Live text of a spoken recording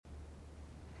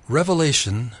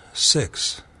Revelation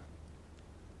 6.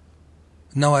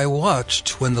 Now I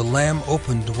watched when the Lamb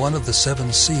opened one of the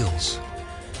 7 seals,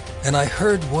 and I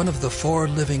heard one of the 4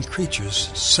 living creatures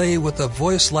say with a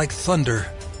voice like thunder,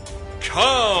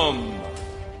 "Come!"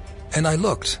 And I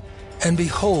looked, and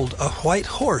behold, a white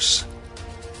horse,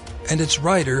 and its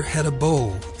rider had a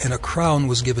bow, and a crown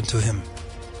was given to him,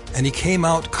 and he came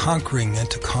out conquering and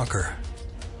to conquer.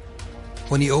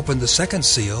 When he opened the 2nd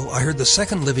seal, I heard the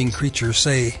 2nd living creature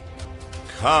say,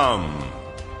 "Come!"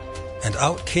 And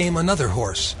out came another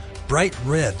horse, bright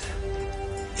red.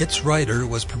 Its rider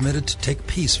was permitted to take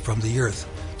peace from the earth,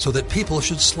 so that people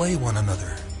should slay one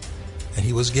another. And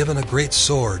he was given a great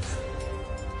sword.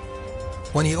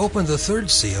 When he opened the 3rd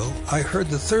seal, I heard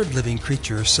the 3rd living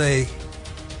creature say,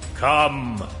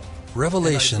 "Come!"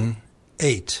 Revelation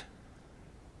 8.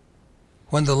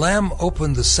 When the Lamb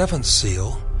opened the 7th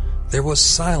seal, there was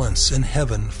silence in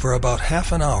heaven for about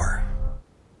half an hour.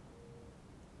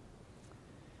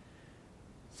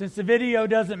 Since the video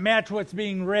doesn't match what's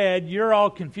being read, you're all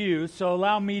confused, so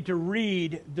allow me to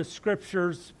read the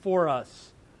scriptures for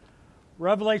us.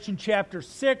 Revelation chapter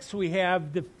 6, we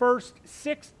have the first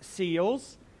 6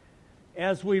 seals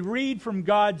as we read from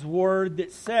God's word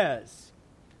that says,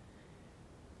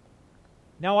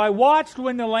 Now I watched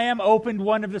when the Lamb opened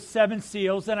one of the 7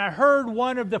 seals, and I heard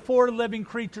one of the 4 living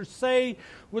creatures say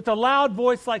with a loud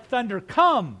voice like thunder,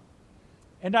 "Come!"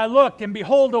 And I looked, and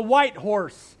behold, a white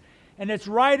horse, and its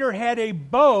rider had a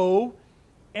bow,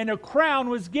 and a crown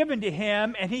was given to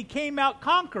him, and he came out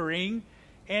conquering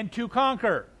and to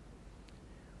conquer.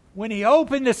 When he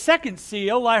opened the 2nd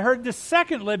seal, I heard the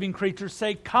 2nd living creature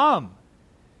say, "Come!"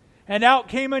 And out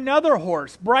came another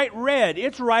horse, bright red.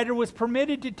 Its rider was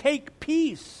permitted to take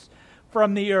peace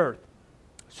from the earth,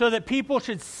 so that people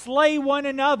should slay one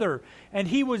another, and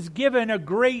he was given a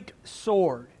great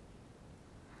sword.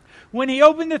 When he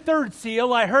opened the 3rd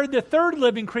seal, I heard the 3rd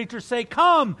living creature say,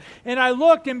 "Come!" And I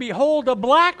looked, and behold, a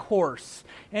black horse,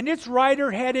 and its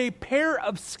rider had a pair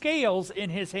of scales in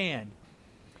his hand.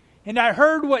 And I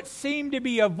heard what seemed to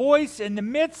be a voice in the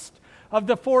midst of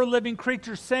the 4 living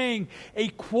creatures saying, "A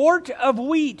quart of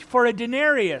wheat for a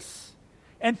denarius,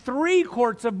 and 3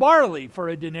 quarts of barley for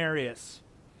a denarius.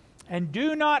 And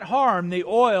do not harm the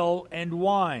oil and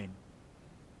wine."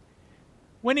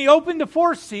 When he opened the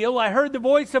 4th seal, I heard the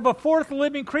voice of a 4th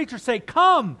living creature say,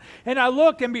 "Come!" And I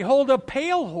looked, and behold, a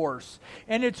pale horse,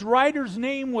 and its rider's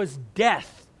name was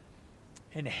Death,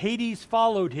 and Hades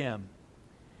followed him.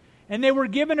 And they were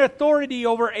given authority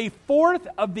over a fourth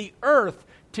of the earth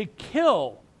to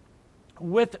kill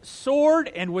with sword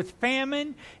and with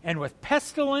famine and with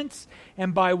pestilence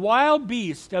and by wild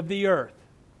beasts of the earth.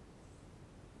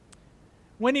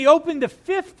 When he opened the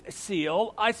 5th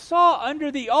seal, I saw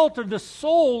under the altar the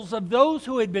souls of those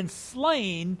who had been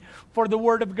slain for the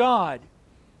word of God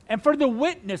and for the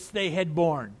witness they had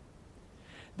borne.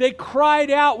 They cried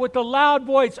out with a loud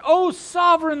voice, "O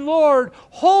sovereign Lord,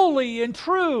 holy and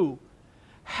true,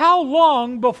 how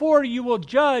long before you will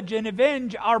judge and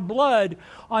avenge our blood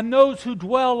on those who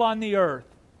dwell on the earth?"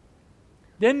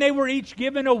 Then they were each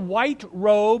given a white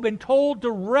robe and told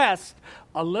to rest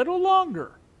a little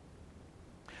longer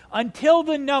until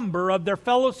the number of their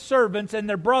fellow servants and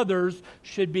their brothers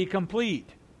should be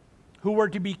complete, who were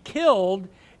to be killed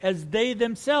as they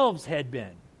themselves had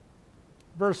been.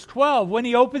 Verse 12, when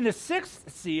he opened the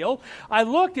 6th seal, I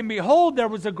looked, and behold, there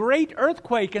was a great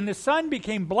earthquake, and the sun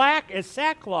became black as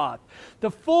sackcloth.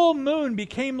 The full moon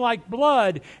became like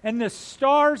blood, and the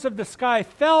stars of the sky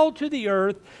fell to the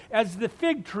earth as the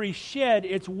fig tree shed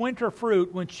its winter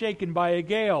fruit when shaken by a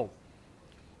gale.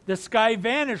 The sky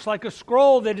vanished like a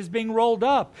scroll that is being rolled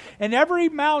up, and every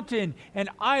mountain and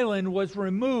island was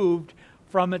removed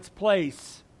from its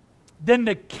place. Then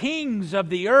the kings of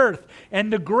the earth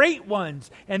and the great ones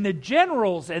and the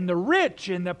generals and the rich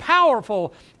and the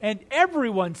powerful and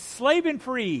everyone, slave and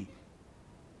free,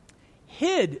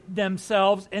 hid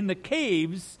themselves in the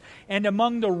caves and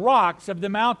among the rocks of the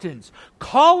mountains,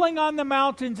 calling on the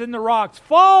mountains and the rocks,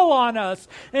 "Fall on us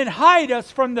and hide us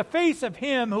from the face of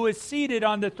him who is seated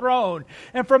on the throne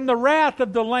and from the wrath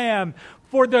of the Lamb,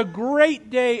 for the great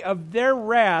day of their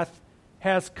wrath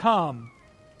has come.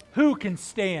 Who can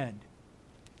stand?"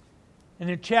 And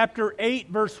in chapter 8,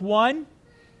 verse 1,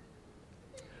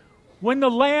 when the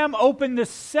Lamb opened the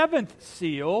 7th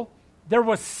seal, there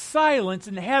was silence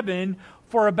in heaven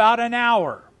for about an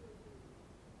hour.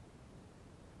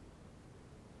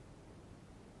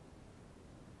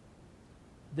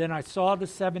 Then I saw the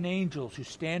 7 angels who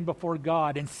stand before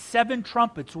God, and 7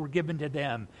 trumpets were given to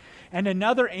them. And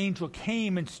another angel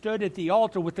came and stood at the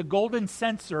altar with a golden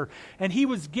censer, and he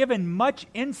was given much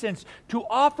incense to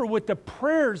offer with the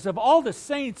prayers of all the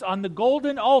saints on the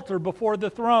golden altar before the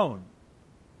throne.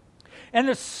 And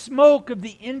the smoke of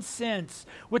the incense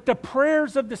with the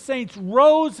prayers of the saints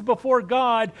rose before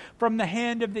God from the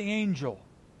hand of the angel.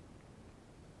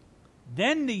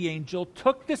 Then the angel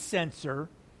took the censer,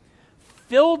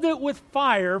 filled it with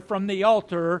fire from the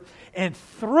altar, and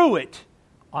threw it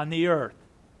on the earth.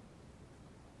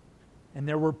 And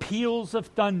there were peals of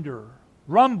thunder,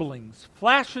 rumblings,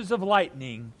 flashes of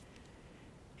lightning,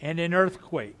 and an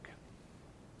earthquake.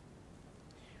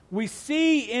 We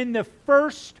see in the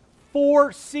first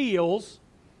 4 seals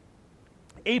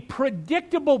a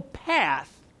predictable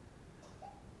path.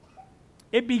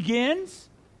 It begins,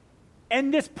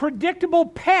 and this predictable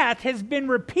path has been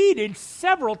repeated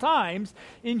several times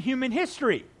in human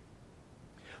history.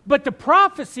 But the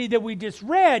prophecy that we just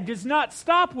read does not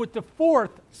stop with the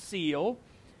 4th seal.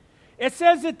 It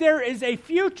says that there is a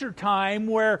future time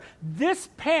where this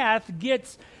path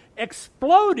gets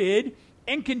exploded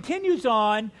and continues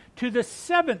on to the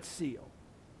 7th seal.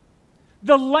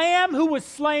 The Lamb who was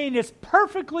slain is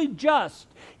perfectly just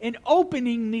in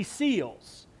opening these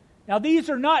seals. Now, these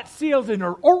are not seals in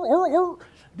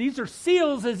these are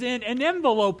seals as in an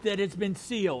envelope that has been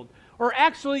sealed. Or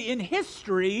actually, in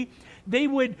history, they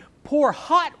would pour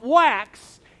hot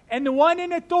wax, and the one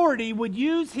in authority would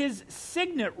use his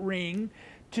signet ring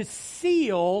to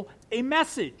seal a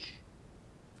message.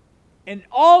 And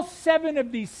all 7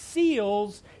 of these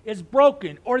seals is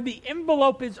broken, or the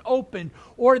envelope is open,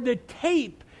 or the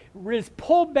tape is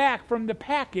pulled back from the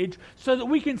package so that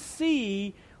we can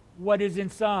see what is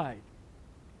inside.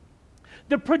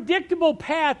 The predictable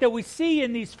path that we see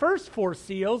in these first 4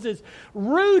 seals is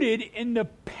rooted in the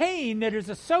pain that is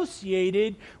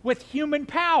associated with human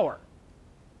power.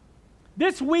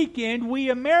 This weekend, we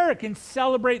Americans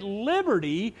celebrate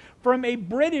liberty from a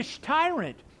British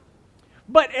tyrant.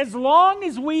 But as long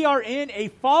as we are in a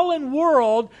fallen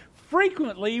world,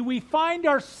 frequently we find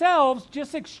ourselves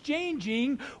just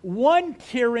exchanging one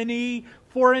tyranny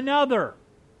for another.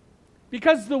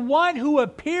 Because the one who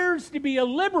appears to be a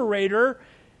liberator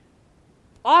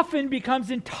often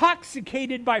becomes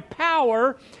intoxicated by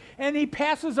power, and he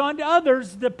passes on to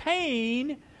others the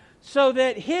pain so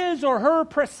that his or her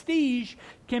prestige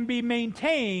can be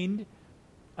maintained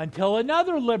until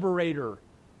another liberator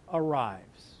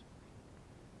arrives.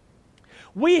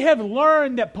 We have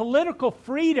learned that political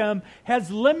freedom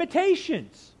has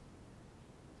limitations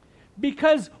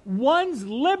because one's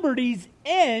liberties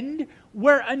end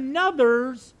where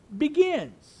another's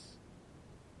begins.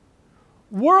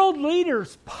 World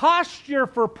leaders posture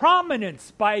for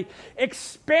prominence by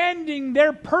expanding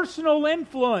their personal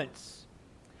influence.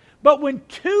 But when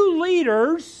 2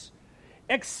 leaders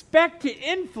expect to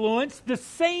influence the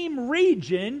same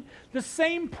region, the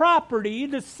same property,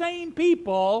 the same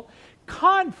people,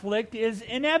 conflict is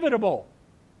inevitable.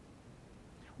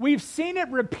 We've seen it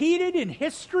repeated in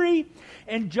history,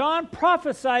 and John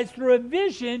prophesies through a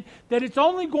vision that it's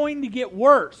only going to get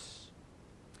worse.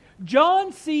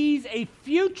 John sees a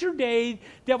future day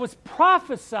that was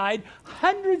prophesied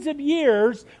hundreds of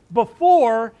years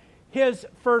before his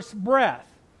first breath.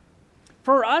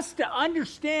 For us to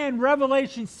understand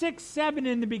Revelation 6, 7,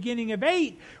 and the beginning of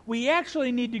 8, we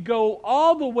actually need to go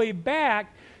all the way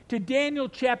back to Daniel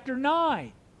chapter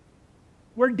 9,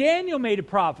 where Daniel made a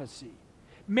prophecy.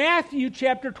 Matthew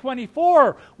chapter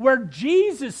 24, where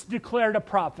Jesus declared a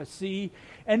prophecy.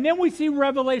 And then we see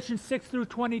Revelation 6 through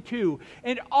 22.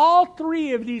 And all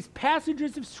 3 of these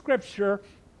passages of Scripture,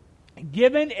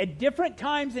 given at different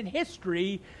times in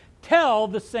history, tell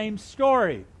the same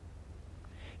story.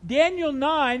 Daniel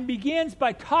 9 begins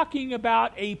by talking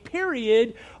about a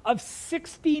period of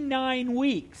 69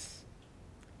 weeks.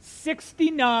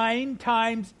 69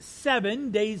 times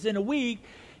 7 days in a week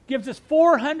gives us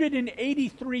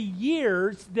 483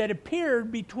 years that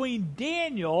appeared between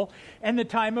Daniel and the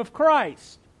time of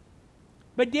Christ.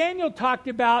 But Daniel talked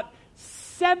about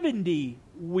 70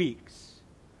 weeks.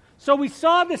 So we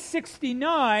saw the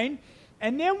 69,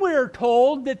 and then we're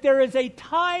told that there is a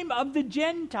time of the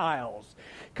Gentiles,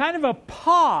 kind of a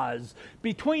pause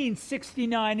between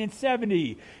 69 and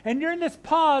 70. And during this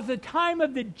pause, the time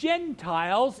of the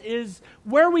Gentiles is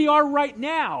where we are right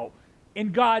now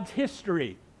in God's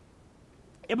history.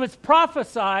 It was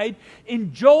prophesied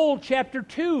in Joel chapter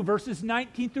 2, verses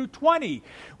 19 through 20,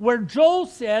 where Joel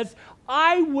says,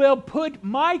 I will put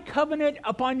my covenant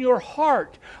upon your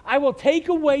heart. I will take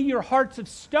away your hearts of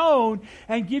stone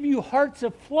and give you hearts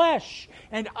of flesh.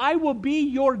 And I will be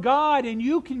your God, and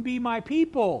you can be my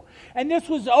people. And this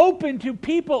was open to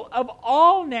people of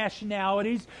all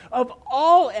nationalities, of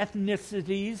all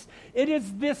ethnicities. It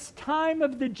is this time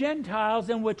of the Gentiles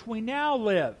in which we now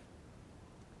live.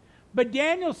 But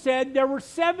Daniel said there were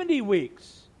 70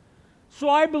 weeks. So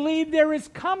I believe there is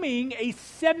coming a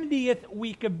 70th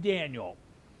week of Daniel.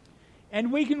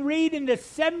 And we can read in the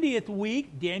 70th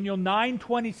week, Daniel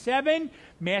 9:27,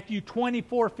 Matthew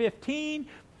 24:15,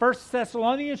 1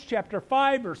 Thessalonians chapter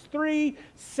 5, verse 3,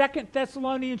 2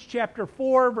 Thessalonians chapter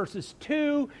 4, verses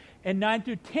 2 and 9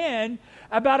 through 10,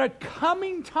 about a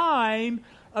coming time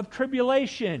of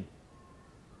tribulation.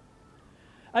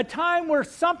 A time where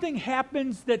something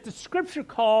happens that the Scripture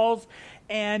calls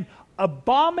an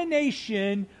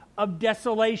abomination of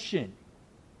desolation,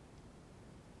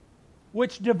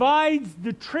 which divides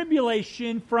the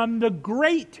tribulation from the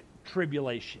great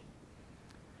tribulation.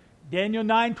 Daniel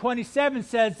 9:27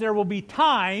 says there will be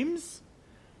times,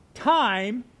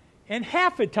 time, and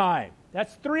half a time.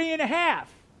 That's 3.5.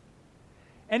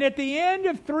 And at the end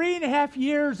of 3.5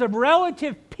 years of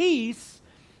relative peace,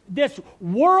 this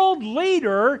world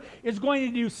leader is going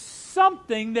to do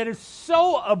something that is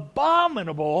so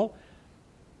abominable,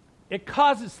 it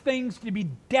causes things to be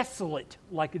desolate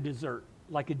like a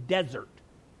desert.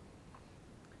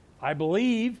 I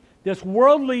believe this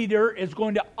world leader is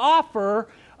going to offer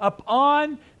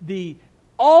upon the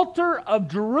altar of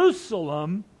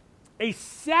Jerusalem a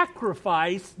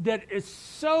sacrifice that is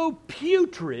so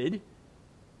putrid,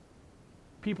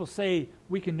 people say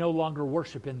we can no longer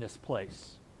worship in this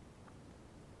place.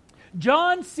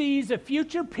 John sees a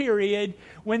future period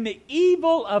when the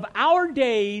evil of our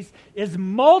days is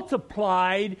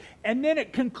multiplied, and then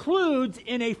it concludes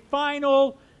in a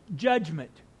final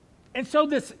judgment. And so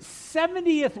this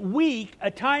 70th week, a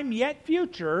time yet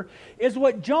future, is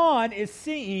what John is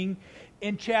seeing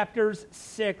in chapters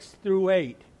 6 through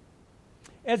 8.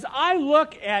 As I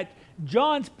look at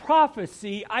John's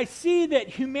prophecy, I see that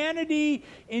humanity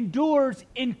endures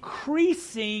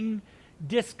increasing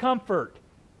discomfort.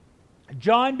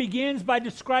 John begins by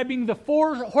describing the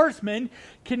 4 horsemen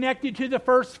connected to the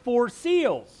first 4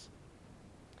 seals.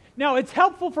 Now, it's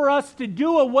helpful for us to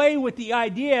do away with the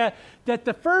idea that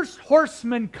the first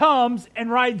horseman comes and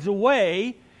rides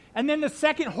away, and then the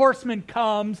second horseman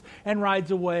comes and rides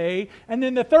away, and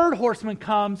then the third horseman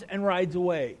comes and rides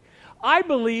away. I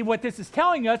believe what this is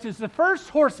telling us is the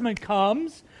first horseman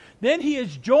comes, then he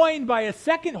is joined by a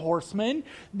second horseman,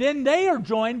 then they are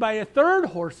joined by a third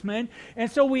horseman,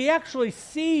 and so we actually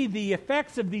see the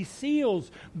effects of these seals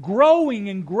growing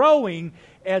and growing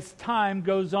as time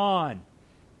goes on.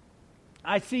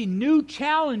 I see new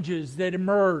challenges that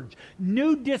emerge,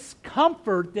 new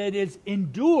discomfort that is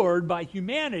endured by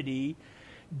humanity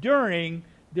during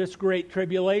this great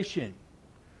tribulation.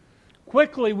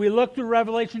 Quickly, we look through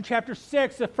Revelation chapter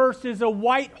 6. The first is a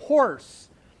white horse.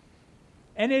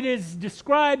 And it is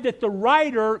described that the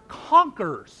rider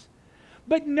conquers.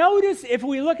 But notice, if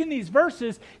we look in these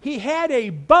verses, he had a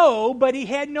bow, but he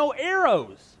had no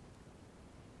arrows.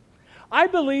 I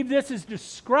believe this is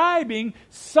describing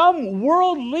some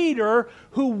world leader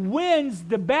who wins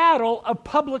the battle of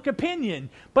public opinion,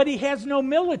 but he has no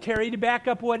military to back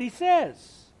up what he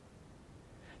says.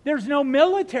 There's no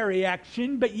military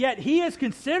action, but yet he is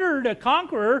considered a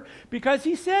conqueror because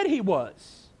he said he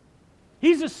was.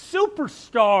 He's a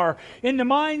superstar in the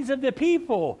minds of the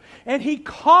people, and he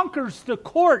conquers the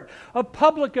court of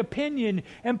public opinion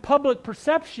and public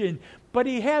perception, but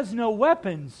he has no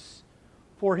weapons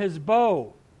for his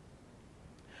bow.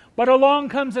 But along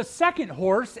comes a second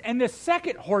horse, and the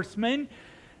second horseman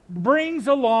brings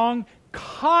along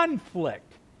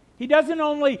conflict. He doesn't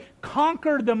only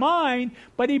conquer the mind,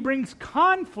 but he brings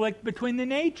conflict between the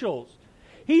natures.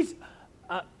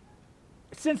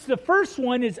 Since the first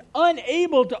one is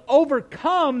unable to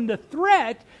overcome the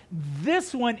threat,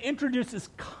 this one introduces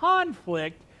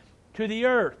conflict to the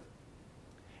earth.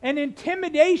 And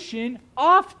intimidation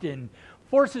often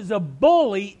forces a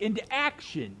bully into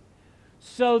action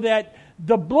so that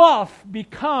the bluff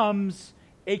becomes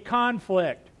a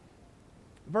conflict.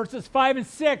 Verses 5 and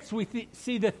 6, we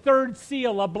see the third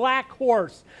seal, a black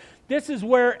horse. This is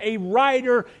where a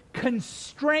rider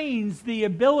constrains the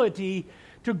ability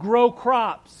to grow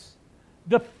crops.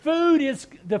 The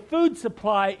food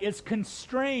supply is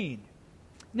constrained.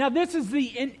 Now, this is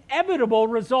the inevitable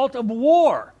result of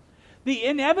war. The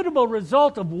inevitable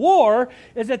result of war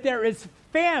is that there is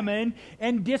famine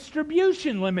and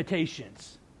distribution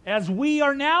limitations, as we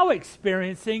are now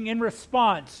experiencing in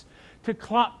response to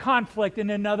conflict in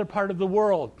another part of the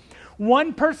world.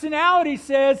 One personality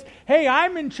says, hey,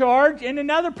 I'm in charge, and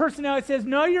another personality says,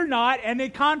 no, you're not, and a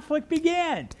conflict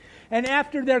began. And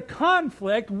after their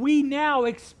conflict, we now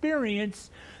experience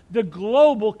the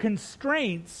global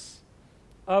constraints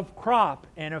of crop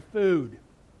and of food.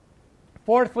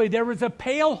 Fourthly, there was a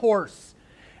pale horse,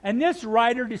 and this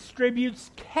rider distributes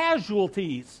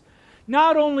casualties,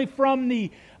 not only from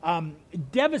the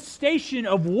devastation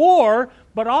of war,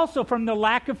 but also from the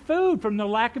lack of food, from the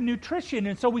lack of nutrition.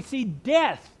 And so we see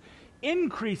death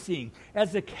increasing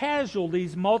as the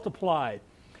casualties multiply.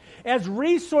 As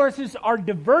resources are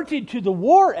diverted to the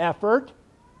war effort,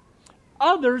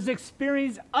 others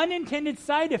experience unintended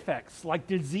side effects like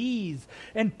disease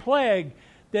and plague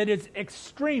that is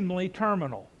extremely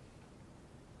terminal.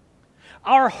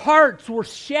 Our hearts were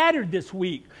shattered this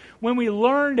week when we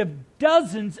learned of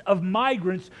dozens of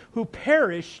migrants who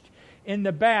perished in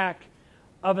the back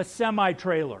of a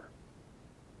semi-trailer.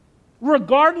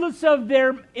 Regardless of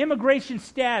their immigration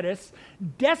status,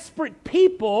 desperate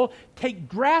people take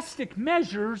drastic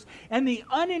measures, and the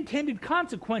unintended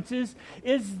consequences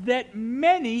is that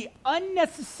many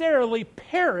unnecessarily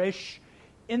perish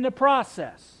in the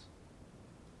process.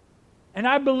 And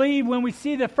I believe when we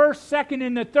see the first, second,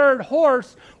 and the third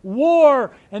horse,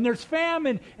 war, and there's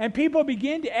famine, and people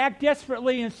begin to act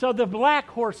desperately, and so the black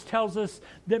horse tells us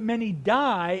that many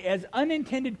die as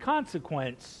unintended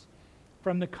consequence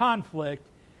from the conflict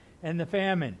and the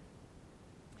famine.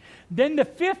 Then the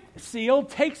fifth seal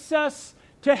takes us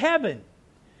to heaven,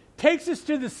 takes us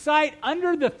to the site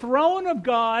under the throne of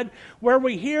God where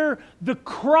we hear the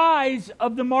cries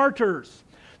of the martyrs.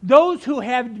 Those who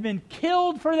have been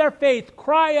killed for their faith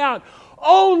cry out,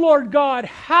 "Oh Lord God,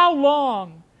 how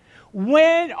long?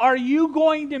 When are you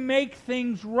going to make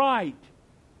things right?"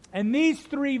 And these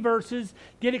three verses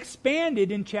get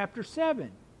expanded in chapter 7.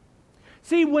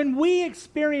 See, when we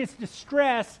experience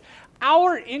distress,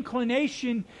 our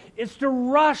inclination is to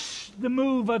rush the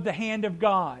move of the hand of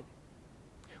God.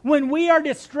 When we are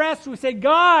distressed, we say,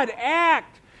 "God,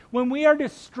 act." When we are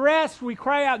distressed, we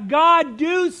cry out, "God,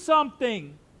 do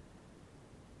something."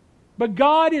 But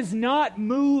God is not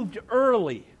moved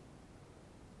early.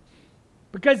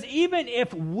 Because even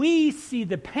if we see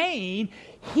the pain,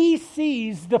 He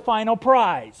sees the final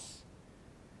prize.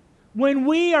 When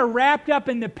we are wrapped up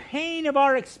in the pain of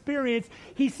our experience,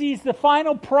 He sees the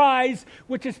final prize,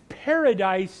 which is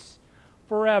paradise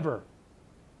forever.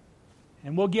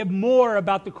 And we'll give more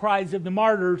about the cries of the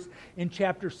martyrs in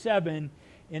chapter 7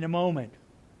 in a moment.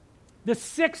 The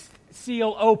sixth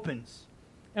seal opens.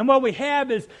 And what we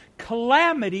have is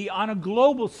calamity on a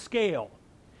global scale.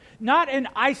 Not an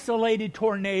isolated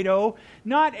tornado,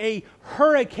 not a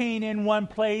hurricane in one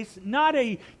place, not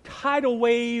a tidal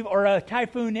wave or a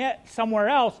typhoon somewhere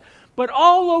else, but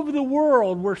all over the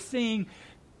world we're seeing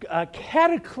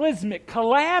cataclysmic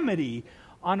calamity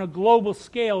on a global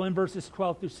scale in verses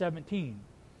 12 through 17.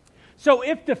 So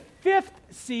if the fifth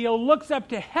seal looks up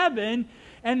to heaven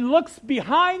and looks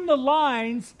behind the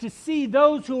lines to see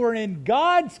those who are in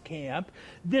God's camp,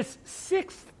 this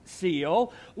sixth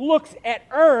seal looks at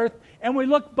earth, and we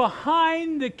look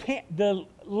behind the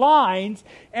lines,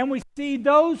 and we see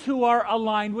those who are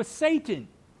aligned with Satan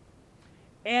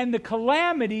and the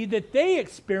calamity that they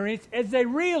experience as they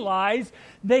realize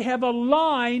they have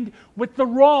aligned with the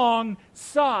wrong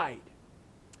side.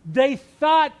 They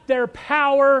thought their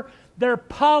power, their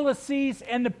policies,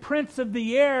 and the prince of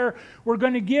the air were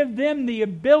going to give them the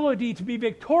ability to be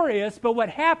victorious. But what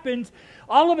happens,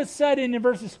 all of a sudden in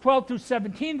verses 12 through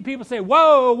 17, the people say,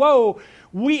 whoa,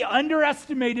 we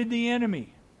underestimated the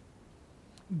enemy.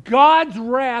 God's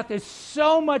wrath is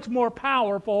so much more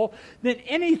powerful than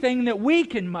anything that we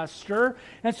can muster.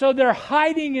 And so they're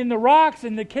hiding in the rocks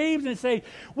and the caves and say,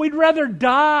 we'd rather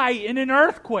die in an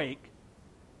earthquake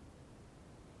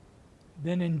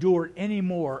than endure any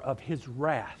more of His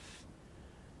wrath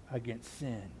against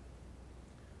sin.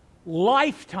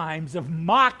 Lifetimes of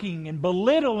mocking and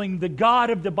belittling the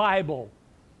God of the Bible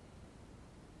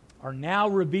are now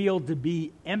revealed to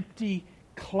be empty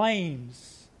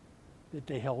claims that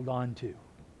they held on to.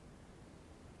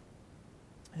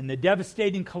 And the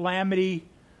devastating calamity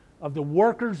of the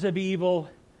workers of evil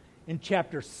in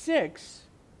chapter 6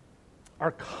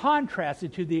 are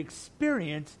contrasted to the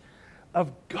experience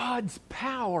of God's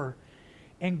power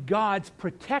and God's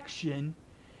protection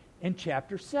in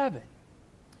chapter 7.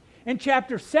 In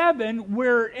chapter 7,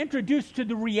 we're introduced to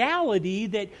the reality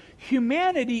that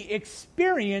humanity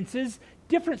experiences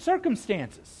different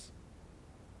circumstances.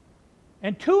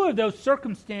 And two of those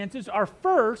circumstances are,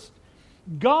 first,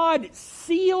 God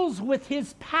seals with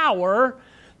his power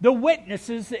the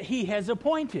witnesses that he has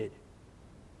appointed.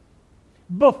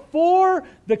 Before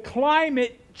the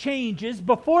climate changes,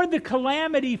 before the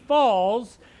calamity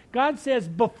falls, God says,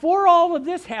 before all of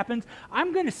this happens,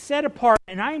 I'm going to set apart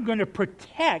and I'm going to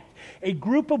protect a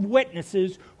group of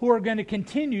witnesses who are going to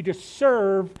continue to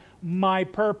serve my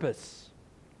purpose.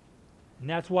 And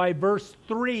that's why verse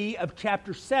 3 of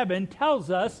chapter 7 tells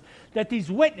us that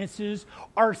these witnesses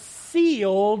are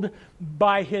sealed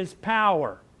by his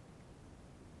power.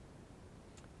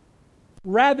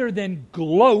 Rather than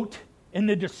gloat in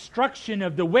the destruction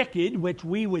of the wicked, which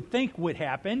we would think would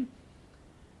happen,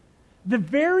 the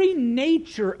very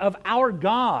nature of our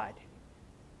God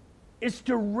is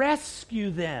to rescue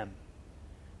them,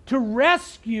 to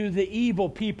rescue the evil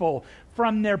people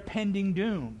from their pending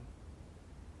doom.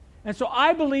 And so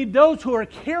I believe those who are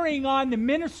carrying on the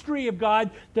ministry of God,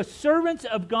 the servants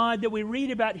of God that we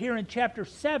read about here in chapter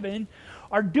 7,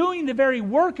 are doing the very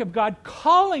work of God,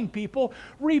 calling people,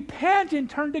 repent and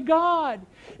turn to God.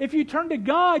 If you turn to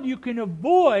God, you can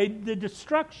avoid the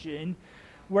destruction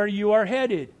where you are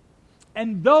headed.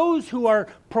 And those who are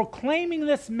proclaiming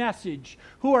this message,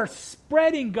 who are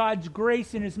spreading God's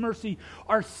grace and his mercy,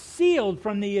 are sealed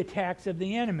from the attacks of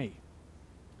the enemy.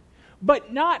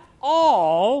 But not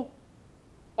all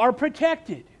are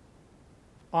protected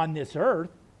on this earth.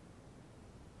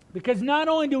 Because not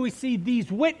only do we see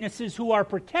these witnesses who are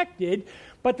protected,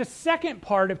 but the second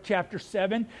part of chapter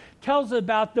 7 tells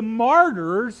about the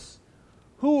martyrs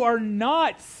who are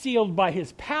not sealed by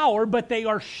his power, but they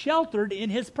are sheltered in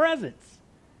his presence.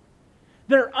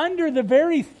 They're under the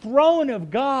very throne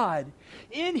of God.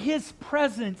 In his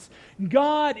presence,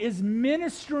 God is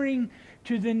ministering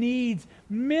to the needs,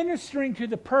 ministering to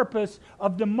the purpose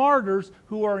of the martyrs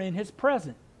who are in his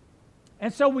presence.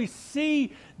 And so we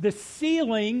see the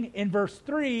sealing in verse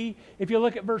 3. If you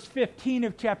look at verse 15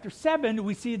 of chapter 7,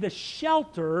 we see the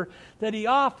shelter that he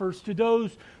offers to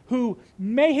those who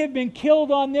may have been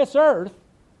killed on this earth,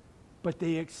 but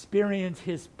they experience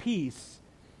his peace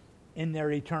in their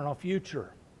eternal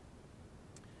future.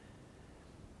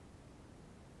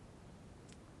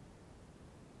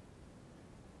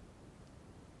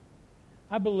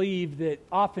 I believe that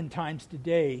oftentimes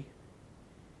today,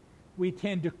 we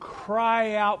tend to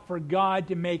cry out for God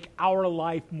to make our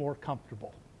life more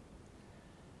comfortable.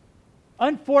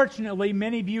 Unfortunately,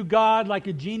 many view God like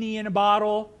a genie in a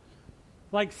bottle,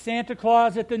 like Santa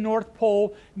Claus at the North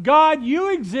Pole. God,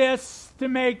 you exist to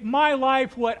make my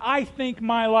life what I think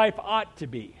my life ought to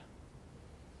be.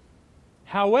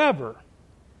 However,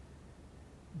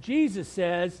 Jesus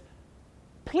says,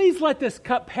 please let this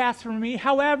cup pass from me.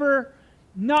 However,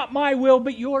 not my will,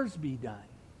 but yours be done.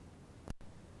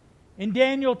 In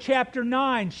Daniel chapter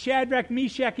 9, Shadrach,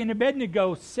 Meshach, and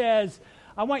Abednego says,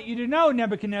 I want you to know,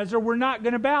 Nebuchadnezzar, we're not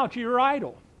going to bow to your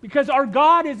idol, because our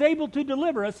God is able to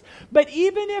deliver us. But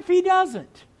even if he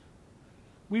doesn't,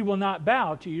 we will not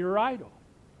bow to your idol.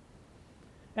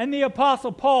 And the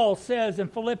Apostle Paul says in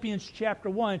Philippians chapter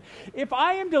 1, if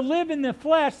I am to live in the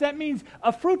flesh, that means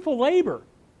a fruitful labor.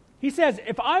 He says,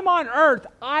 if I'm on earth,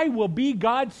 I will be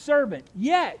God's servant.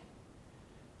 Yet,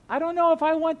 I don't know if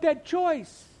I want that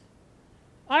choice.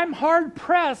 I'm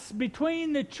hard-pressed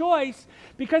between the choice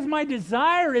because my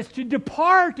desire is to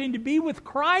depart and to be with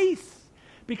Christ,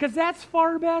 because that's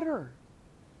far better.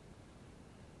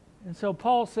 And so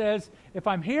Paul says, if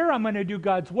I'm here, I'm going to do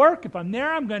God's work. If I'm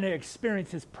there, I'm going to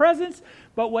experience his presence.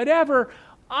 But whatever,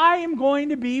 I am going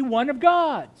to be one of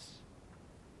God's.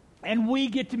 And we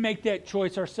get to make that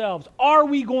choice ourselves. Are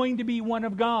we going to be one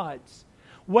of God's?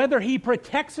 Whether he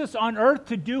protects us on earth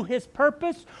to do his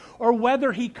purpose, or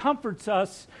whether he comforts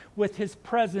us with his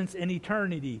presence in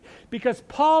eternity. Because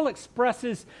Paul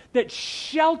expresses that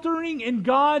sheltering in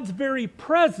God's very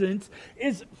presence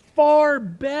is far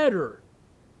better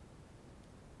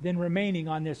than remaining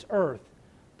on this earth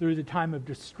through the time of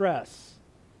distress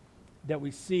that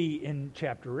we see in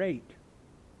chapter 8.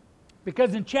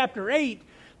 Because in chapter 8,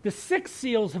 the 6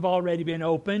 seals have already been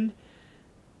opened.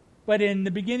 But in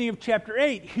the beginning of chapter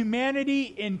 8,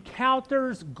 humanity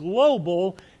encounters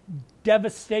global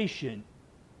devastation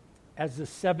as the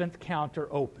 7th counter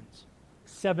opens.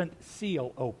 7th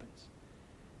seal opens.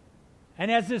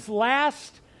 And as this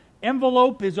last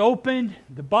envelope is opened,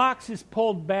 the box is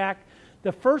pulled back,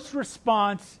 the first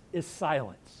response is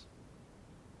silence.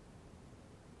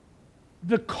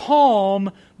 The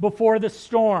calm before the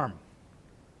storm.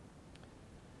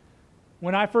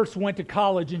 When I first went to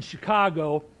college in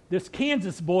Chicago, this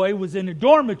Kansas boy was in a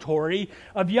dormitory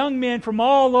of young men from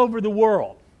all over the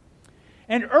world.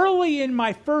 And early in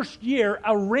my first year,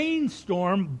 a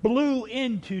rainstorm blew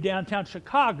into downtown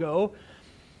Chicago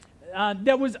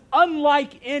that was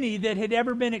unlike any that had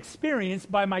ever been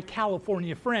experienced by my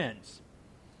California friends.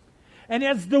 And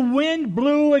as the wind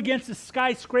blew against the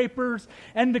skyscrapers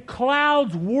and the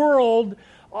clouds whirled,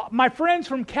 my friends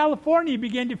from California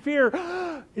began to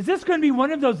fear, is this going to be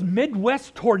one of those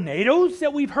Midwest tornadoes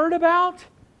that we've heard about?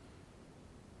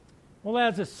 Well,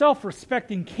 as a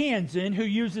self-respecting Kansan who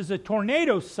uses a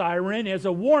tornado siren as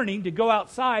a warning to go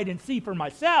outside and see for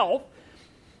myself,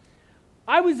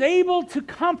 I was able to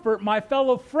comfort my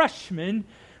fellow freshmen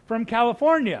from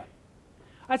California.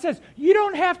 I says, you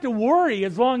don't have to worry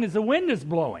as long as the wind is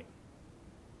blowing.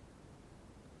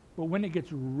 But when it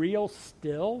gets real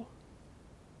still,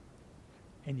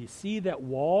 and you see that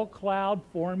wall cloud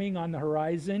forming on the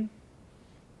horizon,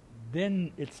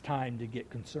 then it's time to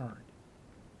get concerned.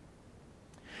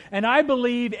 And I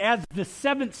believe as the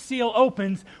seventh seal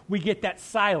opens, we get that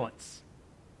silence,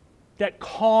 that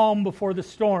calm before the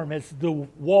storm as the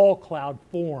wall cloud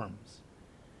forms.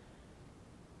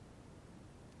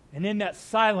 And in that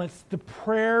silence, the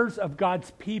prayers of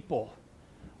God's people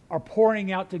are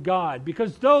pouring out to God,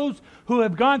 because those who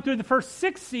have gone through the first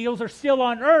 6 seals are still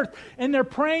on earth, and they're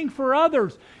praying for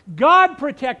others. God,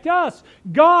 protect us.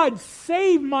 God,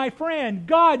 save my friend.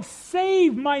 God,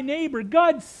 save my neighbor.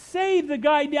 God, save the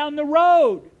guy down the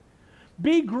road.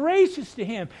 Be gracious to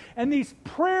him. And these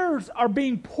prayers are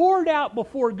being poured out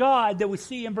before God that we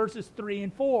see in verses 3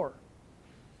 and 4.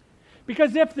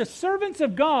 Because if the servants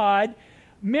of God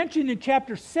mentioned in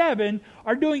chapter 7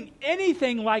 are doing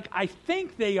anything like I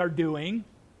think they are doing,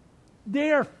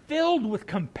 they are filled with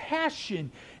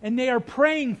compassion and they are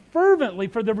praying fervently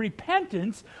for the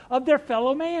repentance of their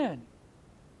fellow man.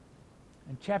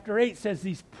 And chapter 8 says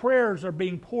these prayers are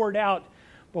being poured out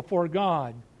before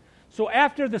God. So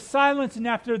after the silence and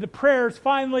after the prayers,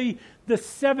 finally the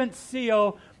 7th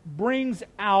seal brings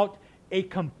out a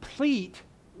complete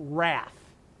wrath.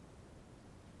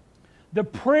 The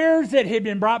prayers that had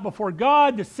been brought before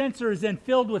God, the censer is then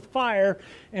filled with fire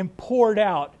and poured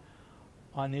out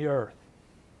on the earth.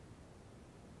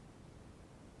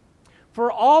 For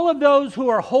all of those who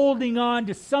are holding on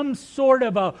to some sort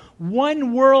of a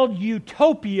one-world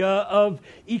utopia of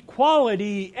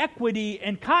equality, equity,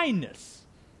 and kindness,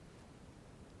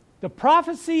 the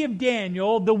prophecy of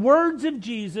Daniel, the words of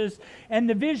Jesus, and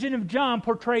the vision of John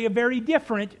portray a very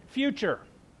different future.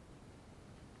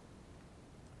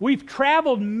 We've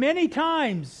traveled many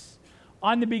times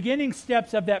on the beginning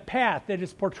steps of that path that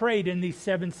is portrayed in these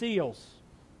 7 seals.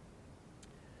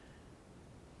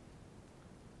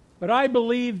 But I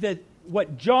believe that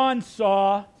what John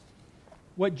saw,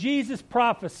 what Jesus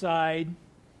prophesied,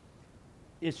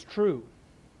 is true.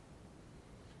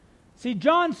 See,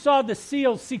 John saw the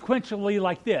seals sequentially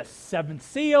like this: 7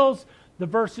 seals, the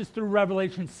verses through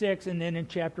Revelation 6, and then in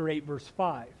chapter 8, verse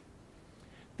 5.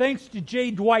 Thanks to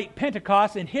J. Dwight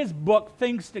Pentecost and his book,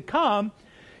 Things to Come,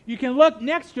 you can look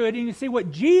next to it and you see what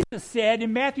Jesus said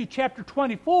in Matthew chapter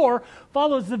 24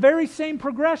 follows the very same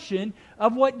progression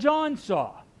of what John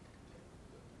saw.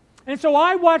 And so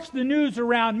I watch the news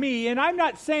around me, and I'm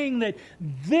not saying that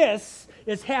this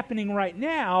is happening right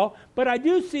now, but I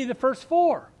do see the first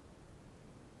 4.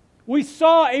 We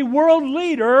saw a world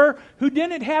leader who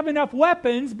didn't have enough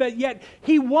weapons, but yet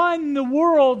he won the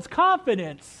world's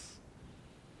confidence.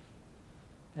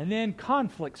 And then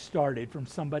conflict started from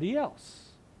somebody else.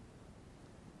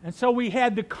 And so we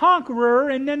had the conqueror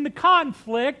and then the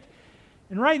conflict.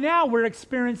 And right now we're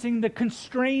experiencing the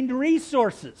constrained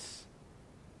resources,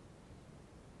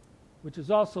 which is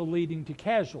also leading to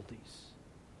casualties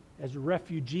as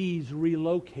refugees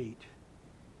relocate.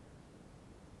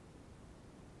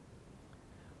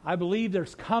 I believe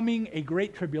there's coming a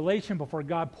great tribulation before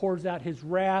God pours out his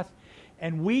wrath.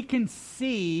 And we can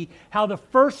see how the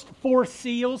first 4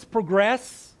 seals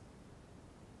progress.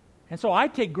 And so I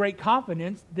take great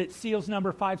confidence that seals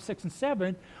number 5, 6, and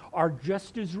 7 are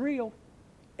just as real.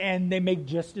 And they make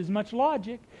just as much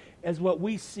logic as what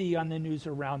we see on the news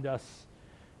around us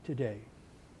today.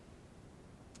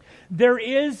 There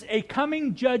is a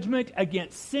coming judgment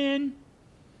against sin.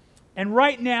 And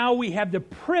right now we have the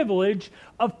privilege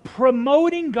of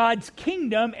promoting God's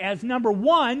kingdom as number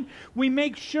 1. We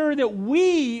make sure that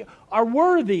we are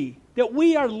worthy, that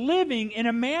we are living in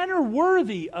a manner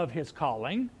worthy of his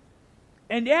calling.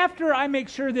 And after I make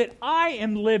sure that I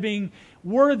am living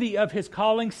worthy of his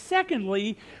calling,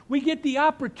 secondly, we get the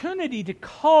opportunity to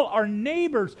call our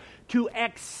neighbors to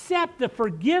accept the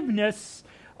forgiveness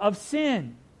of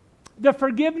sin. The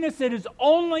forgiveness that is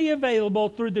only available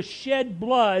through the shed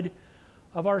blood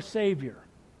of our Savior.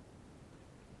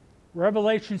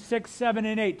 Revelation 6, 7,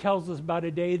 and 8 tells us about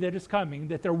a day that is coming,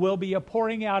 that there will be a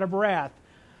pouring out of wrath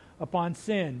upon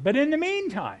sin. But in the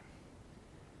meantime,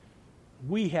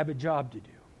 we have a job to do.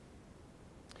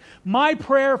 My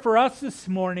prayer for us this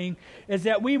morning is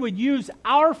that we would use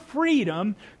our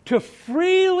freedom to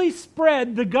freely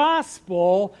spread the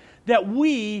gospel that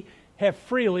we have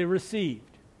freely received.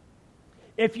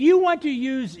 If you want to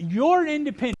use your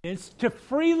independence to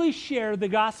freely share the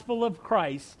gospel of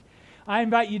Christ, I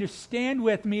invite you to stand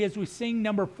with me as we sing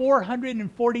number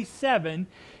 447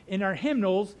 in our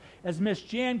hymnals as Miss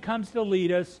Jan comes to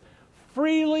lead us.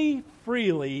 Freely,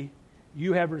 freely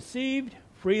you have received,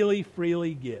 freely,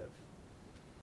 freely give.